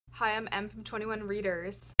Hi, I'm Em from 21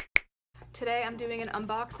 Readers. Today I'm doing an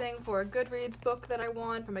unboxing for a Goodreads book that I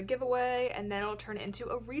won from a giveaway, and then it'll turn into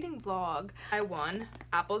a reading vlog. I won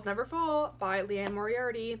Apples Never Fall by Liane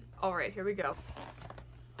Moriarty. Alright, here we go.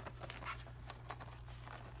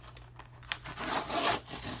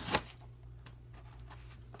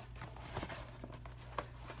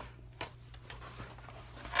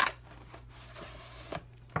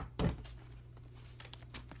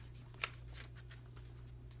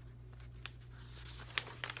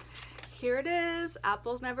 Here it is,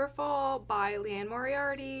 Apples Never Fall by Liane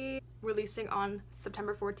Moriarty, releasing on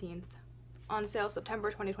September 14th. On sale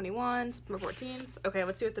September 2021, September 14th. Okay,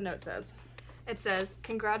 let's see what the note says. It says,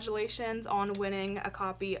 congratulations on winning a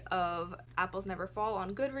copy of Apples Never Fall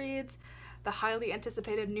on Goodreads. The highly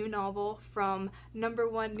anticipated new novel from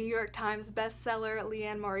 #1 New York Times bestseller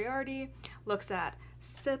Liane Moriarty looks at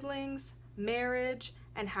siblings, marriage,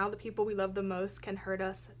 and how the people we love the most can hurt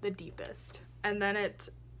us the deepest. And then it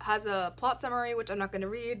has a plot summary, which I'm not going to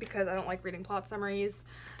read because I don't like reading plot summaries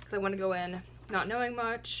because I want to go in not knowing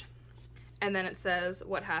much. And then it says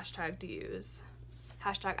what hashtag to use.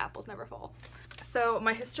 Hashtag Apples Never Fall. So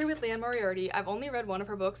my history with Liane Moriarty, I've only read one of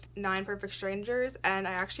her books, 9 Perfect Strangers, and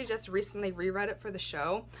I actually just recently reread it for the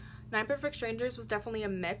show. 9 Perfect Strangers was definitely a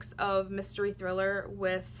mix of mystery thriller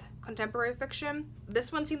with contemporary fiction.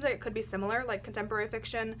 This one seems like it could be similar, like contemporary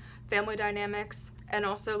fiction, family dynamics, and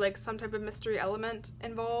also like some type of mystery element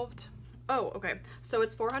involved. Oh, okay. So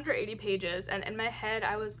it's 480 pages, and in my head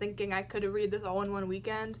I was thinking I could read this all in one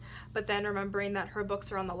weekend, but then remembering that her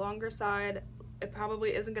books are on the longer side, it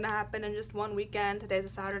probably isn't gonna happen in just one weekend. Today's a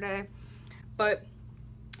Saturday, but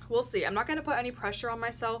we'll see. I'm not going to put any pressure on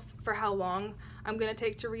myself for how long I'm going to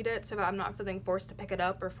take to read it so that I'm not feeling forced to pick it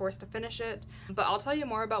up or forced to finish it. But I'll tell you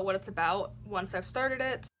more about what it's about once I've started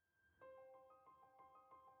it.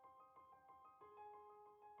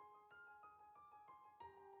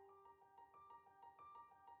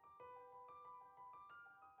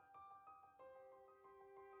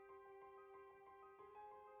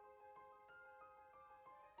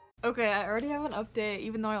 Okay, I already have an update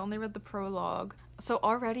even though I only read the prologue. So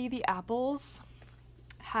already the apples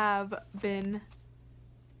have been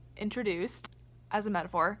introduced as a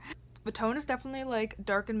metaphor. The tone is definitely like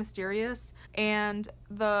dark and mysterious, and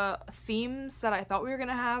the themes that I thought we were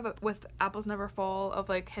gonna have with Apples Never Fall of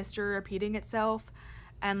like history repeating itself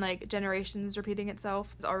and like generations repeating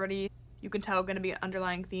itself is already, you can tell, gonna be an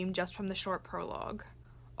underlying theme just from the short prologue.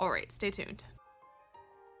 Alright, stay tuned.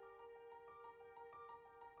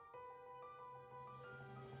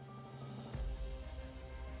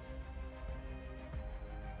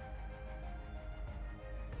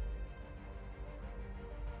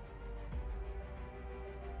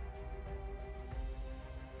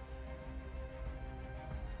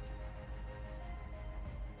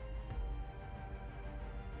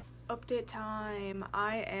 Update time.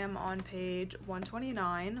 I am on page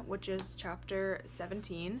 129, which is chapter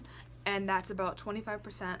 17, and that's about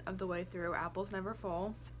 25% of the way through Apples Never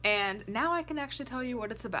Fall. And now I can actually tell you what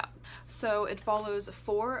it's about. So it follows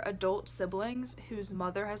 4 adult siblings whose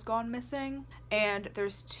mother has gone missing, and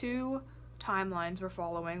there's 2 timelines we're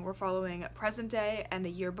following. We're following present day and a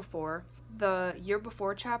year before. The year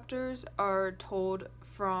before chapters are told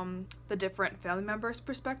from the different family members'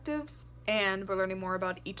 perspectives, and we're learning more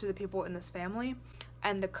about each of the people in this family.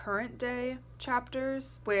 And the current day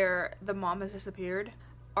chapters, where the mom has disappeared,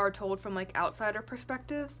 are told from like outsider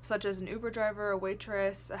perspectives, such as an Uber driver, a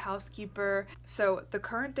waitress, a housekeeper. So the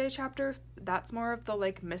current day chapters, that's more of the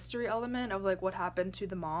like mystery element of like what happened to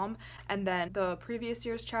the mom, and then the previous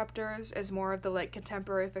year's chapters is more of the like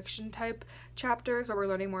contemporary fiction type chapters where we're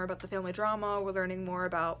learning more about the family drama, we're learning more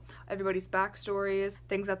about everybody's backstories,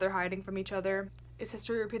 things that they're hiding from each other. Is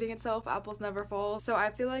history repeating itself? Apples Never Fall. So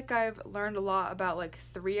I feel like I've learned a lot about like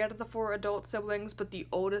 3 out of the 4 adult siblings, but the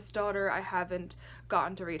oldest daughter, I haven't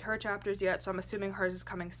gotten to read her chapters yet, so I'm assuming hers is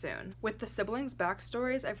coming soon. With the siblings'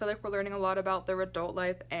 backstories, I feel like we're learning a lot about their adult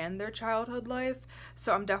life and their childhood life,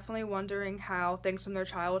 so I'm definitely wondering how things from their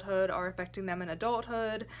childhood are affecting them in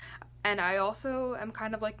adulthood. And I also am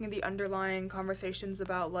kind of liking the underlying conversations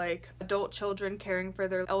about like adult children caring for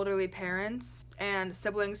their elderly parents and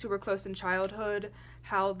siblings who were close in childhood,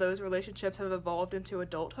 how those relationships have evolved into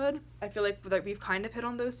adulthood. I feel like we've kind of hit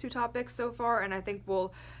on those 2 topics so far, and I think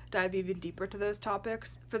we'll dive even deeper to those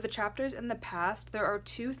topics. For the chapters in the past, there are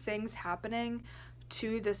 2 things happening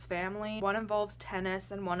to this family. One involves tennis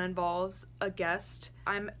and one involves a guest.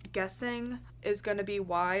 I'm guessing is going to be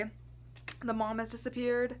why the mom has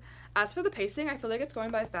disappeared. As for the pacing, I feel like it's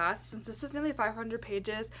going by fast. Since this is nearly 500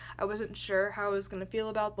 pages, I wasn't sure how I was going to feel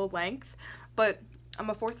about the length, but I'm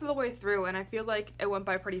a fourth of the way through and I feel like it went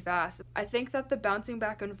by pretty fast. I think that the bouncing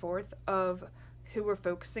back and forth of who we're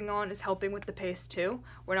focusing on is helping with the pace too.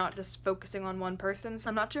 We're not just focusing on one person. So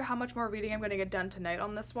I'm not sure how much more reading I'm going to get done tonight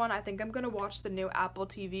on this one. I think I'm going to watch the new Apple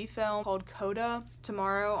TV film called CODA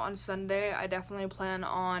tomorrow on Sunday. I definitely plan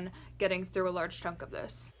on getting through a large chunk of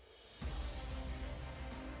this.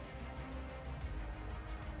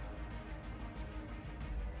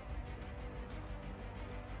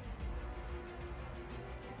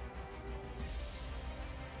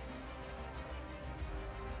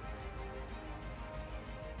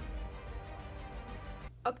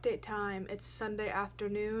 Update time. It's Sunday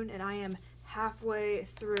afternoon and I am halfway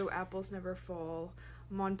through Apples Never Fall.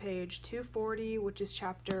 I'm on page 240, which is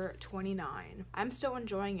chapter 29. I'm still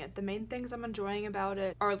enjoying it. The main things I'm enjoying about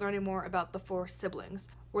it are learning more about the four siblings.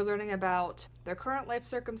 We're learning about their current life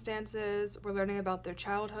circumstances, we're learning about their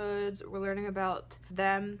childhoods, we're learning about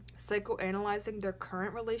them psychoanalyzing their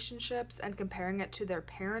current relationships and comparing it to their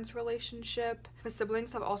parents' relationship. The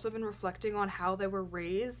siblings have also been reflecting on how they were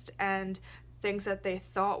raised and things that they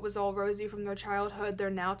thought was all rosy from their childhood. They're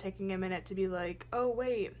now taking a minute to be like, oh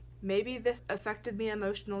wait, maybe this affected me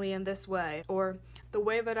emotionally in this way, or the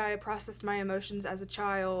way that I processed my emotions as a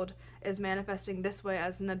child is manifesting this way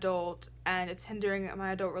as an adult, and it's hindering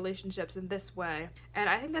my adult relationships in this way. And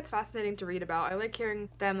I think that's fascinating to read about. I like hearing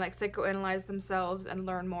them like psychoanalyze themselves and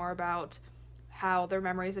learn more about how their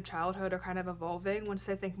memories of childhood are kind of evolving once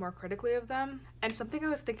they think more critically of them. And something I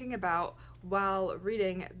was thinking about while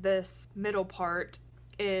reading this middle part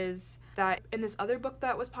is that in this other book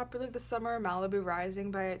that was popular this summer, Malibu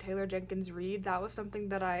Rising by Taylor Jenkins Reid, that was something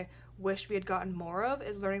that I wish we had gotten more of,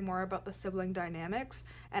 is learning more about the sibling dynamics,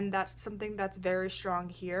 and that's something that's very strong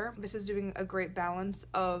here. This is doing a great balance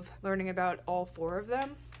of learning about all four of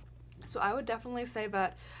them. So I would definitely say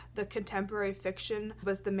that the contemporary fiction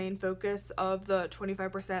was the main focus of the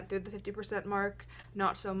 25% through the 50% mark,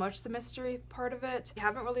 not so much the mystery part of it. We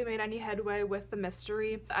haven't really made any headway with the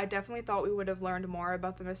mystery. I definitely thought we would have learned more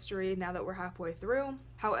about the mystery now that we're halfway through.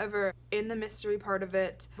 However, in the mystery part of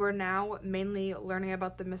it, we're now mainly learning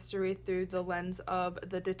about the mystery through the lens of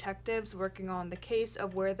the detectives working on the case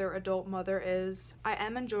of where their adult mother is. I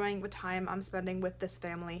am enjoying the time I'm spending with this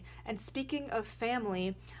family. And speaking of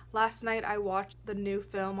family, last night I watched the new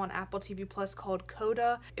film on Apple TV Plus called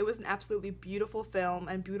CODA. It was an absolutely beautiful film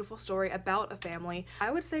and beautiful story about a family.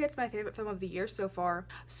 I would say it's my favorite film of the year so far.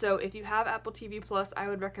 So if you have Apple TV Plus, I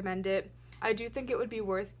would recommend it. I do think it would be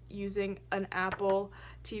worth using an Apple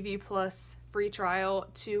TV Plus free trial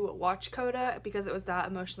to watch CODA because it was that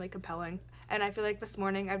emotionally compelling. And I feel like this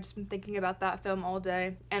morning I've just been thinking about that film all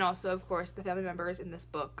day, and also, of course, the family members in this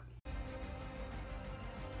book.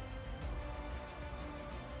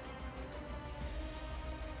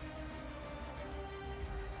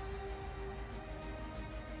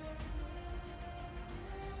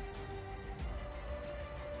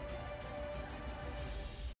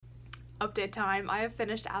 Update time. I have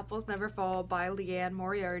finished Apples Never Fall by Liane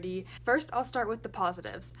Moriarty. First, I'll start with the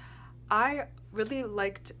positives. I really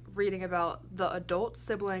liked reading about the adult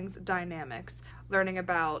siblings' dynamics, learning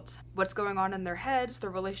about what's going on in their heads, their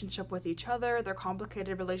relationship with each other, their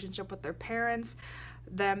complicated relationship with their parents,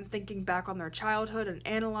 them thinking back on their childhood and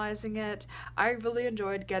analyzing it. I really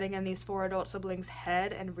enjoyed getting in these four adult siblings'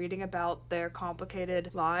 head and reading about their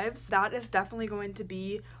complicated lives. That is definitely going to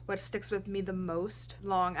be what sticks with me the most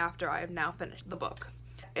long after I have now finished the book.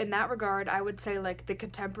 In that regard, I would say like the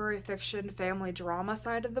contemporary fiction family drama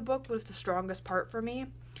side of the book was the strongest part for me.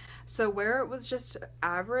 So where it was just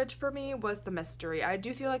average for me was the mystery. I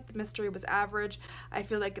do feel like the mystery was average. I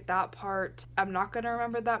feel like that part I'm not going to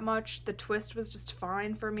remember that much. The twist was just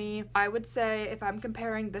fine for me. I would say if I'm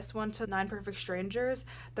comparing this one to Nine Perfect Strangers,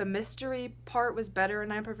 the mystery part was better in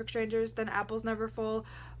Nine Perfect Strangers than Apples Never Fall,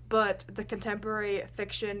 but the contemporary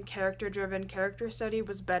fiction character-driven character study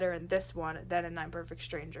was better in this one than in Nine Perfect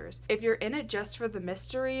Strangers. If you're in it just for the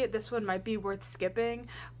mystery, this one might be worth skipping,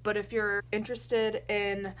 but if you're interested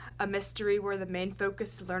in a mystery where the main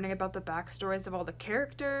focus is learning about the backstories of all the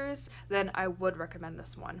characters, then I would recommend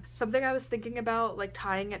this one. Something I was thinking about, like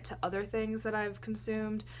tying it to other things that I've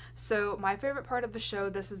consumed. So my favorite part of the show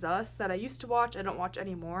This Is Us that I used to watch, I don't watch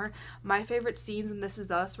anymore, my favorite scenes in This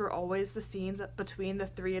Is Us were always the scenes between the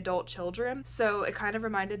three adult children. So it kind of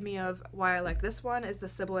reminded me of why I like this one, is the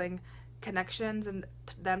sibling connections and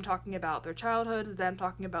them talking about their childhoods, them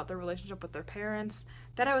talking about their relationship with their parents,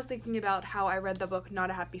 Then I was thinking about how I read the book Not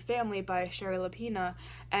a Happy Family by Sherry Lapina,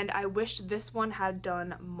 and I wish this one had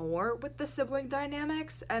done more with the sibling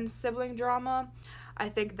dynamics and sibling drama. I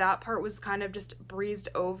think that part was kind of just breezed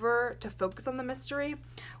over to focus on the mystery,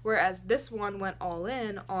 whereas this one went all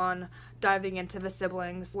in on diving into the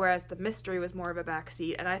siblings, whereas the mystery was more of a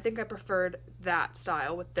backseat, and I think I preferred that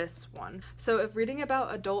style with this one. So if reading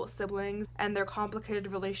about adult siblings and their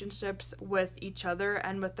complicated relationships with each other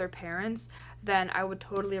and with their parents, then I would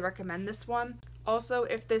totally recommend this one. Also,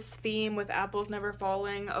 if this theme with apples never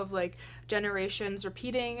falling of like generations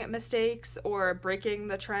repeating mistakes or breaking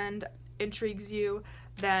the trend intrigues you,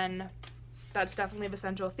 then that's definitely the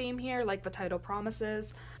central theme here, like the title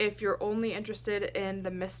promises. If you're only interested in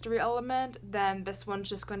the mystery element, then this one's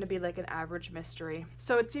just going to be like an average mystery.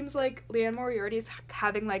 So it seems like Liane Moriarty's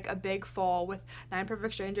having like a big fall with 9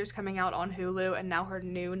 Perfect Strangers coming out on Hulu and now her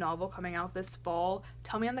new novel coming out this fall.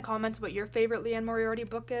 Tell me in the comments what your favorite Liane Moriarty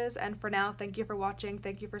book is, and for now, thank you for watching,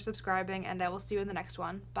 thank you for subscribing, and I will see you in the next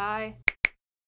one. Bye!